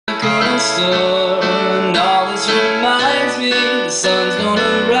store. And all this reminds me the sun's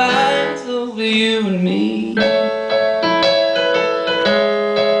gonna rise over you and me.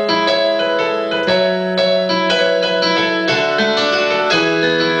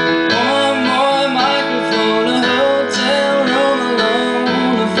 One more microphone, a hotel room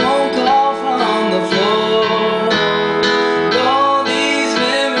alone, a phone call from the floor. And all these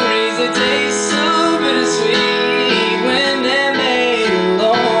memories, they taste so bittersweet when they're made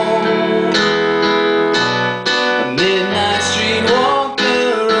alone. A midnight street walker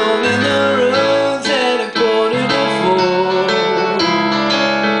roaming the roads at 3:45.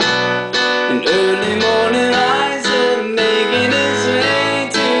 An early morning riser making his way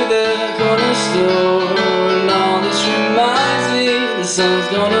to the corner store. And all this reminds me the sun's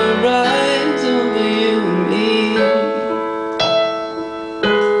gonna rise over you and me.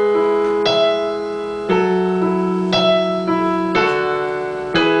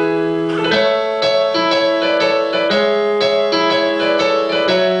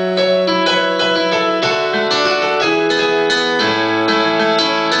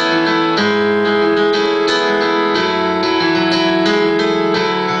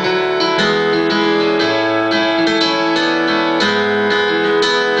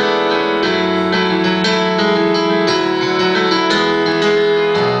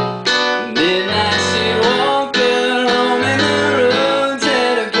 Midnight street walker roaming the roads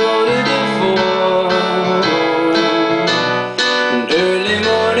at 3:45. An early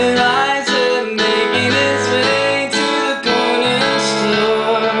morning riser making his way to the corner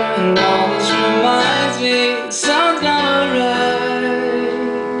store. And all this reminds me the sun's gonna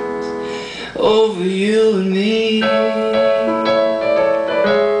rise over you and me.